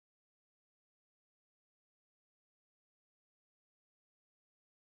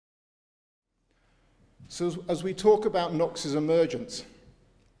So as we talk about Knox's emergence,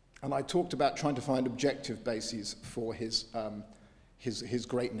 and I talked about trying to find objective bases for his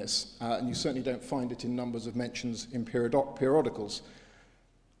greatness, and you certainly don't find it in numbers of mentions in periodicals.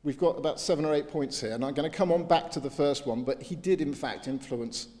 We've got about 7 or 8 points here, and I'm going to come on back to the first one, but he did in fact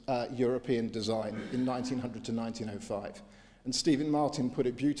influence European design in 1900 to 1905. And Stephen Martin put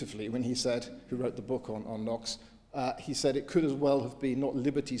it beautifully when he said, who wrote the book on Knox, he said it could as well have been not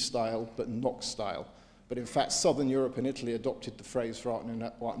Liberty style, but Knox style. But in fact, Southern Europe and Italy adopted the phrase for Art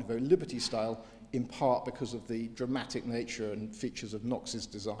Nouveau Liberty style, in part because of the dramatic nature and features of Knox's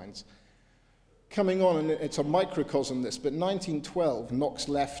designs. Coming on, and it's a microcosm this, but 1912, Knox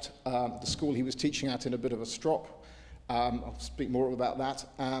left the school he was teaching at in a bit of a strop. I'll speak more about that.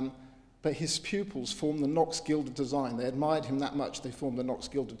 But his pupils formed the Knox Guild of Design. They admired him that much, they formed the Knox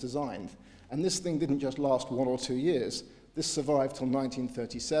Guild of Design. And this thing didn't just last 1 or 2 years. This survived till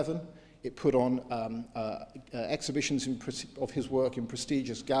 1937. It put on exhibitions of his work in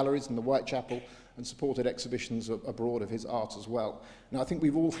prestigious galleries in the Whitechapel and supported exhibitions abroad of his art as well. Now, I think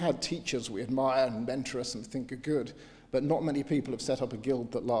we've all had teachers we admire and mentor us and think are good, but not many people have set up a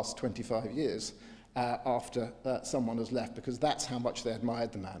guild that lasts 25 years after someone has left, because that's how much they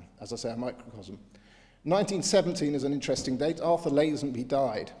admired the man. As I say, a microcosm. 1917 is an interesting date. Arthur Lazenby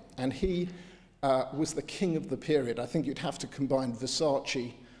died, and he was the king of the period. I think you'd have to combine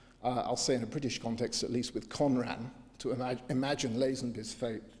Versace, I'll say in a British context at least, with Conran to imagine Lazenby's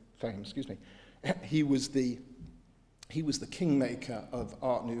fame. Excuse me. He was the kingmaker of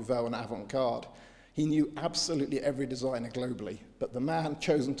Art Nouveau and avant-garde. He knew absolutely every designer globally, but the man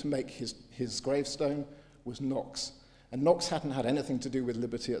chosen to make his gravestone was Knox. And Knox hadn't had anything to do with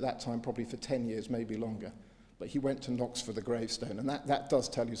Liberty at that time, probably for 10 years, maybe longer. But he went to Knox for the gravestone, and that does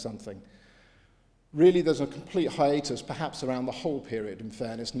tell you something. Really, there's a complete hiatus, perhaps around the whole period, in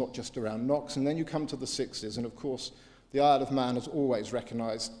fairness, not just around Knox. And then you come to the 60s, and of course, the Isle of Man has always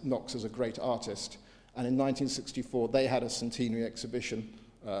recognized Knox as a great artist. And in 1964, they had a centenary exhibition.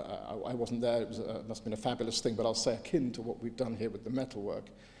 I wasn't there, it must have been a fabulous thing, but I'll say akin to what we've done here with the metalwork.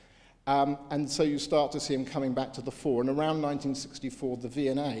 And so you start to see him coming back to the fore. And around 1964, the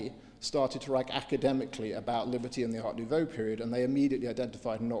V&A started to write academically about Liberty and the Art Nouveau period, and they immediately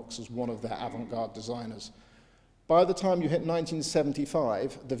identified Knox as one of their avant-garde designers. By the time you hit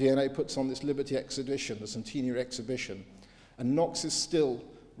 1975, the V&A puts on this Liberty exhibition, the centenary exhibition, and Knox is still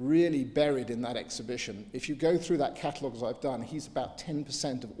really buried in that exhibition. If you go through that catalogue as I've done, he's about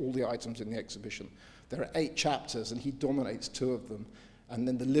 10% of all the items in the exhibition. There are 8 chapters, and he dominates 2 of them. And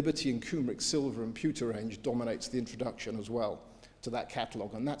then the Liberty and Kumric silver and pewter range dominates the introduction as well to that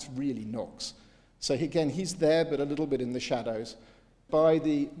catalogue, and that's really Knox. So again, he's there, but a little bit in the shadows. By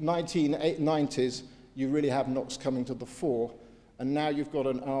the 1990s, you really have Knox coming to the fore, and now you've got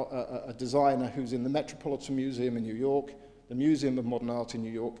a designer who's in the Metropolitan Museum in New York, the Museum of Modern Art in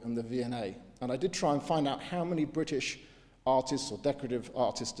New York, and the V&A. And I did try and find out how many British artists or decorative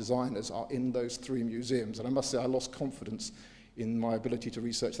artist designers are in those 3 museums, and I must say I lost confidence in my ability to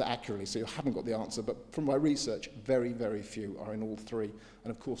research that accurately, so you haven't got the answer, but from my research, very, very few are in all 3.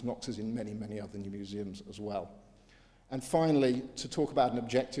 And of course, Knox is in many, many other new museums as well. And finally, to talk about an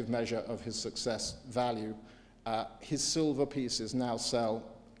objective measure of his success value, his silver pieces now sell,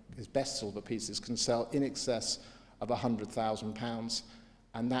 his best silver pieces can sell in excess of £100,000,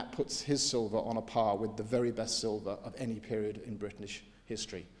 and that puts his silver on a par with the very best silver of any period in British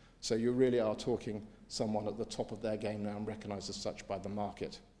history. So you really are talking someone at the top of their game now and recognised as such by the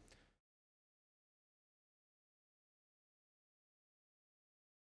market.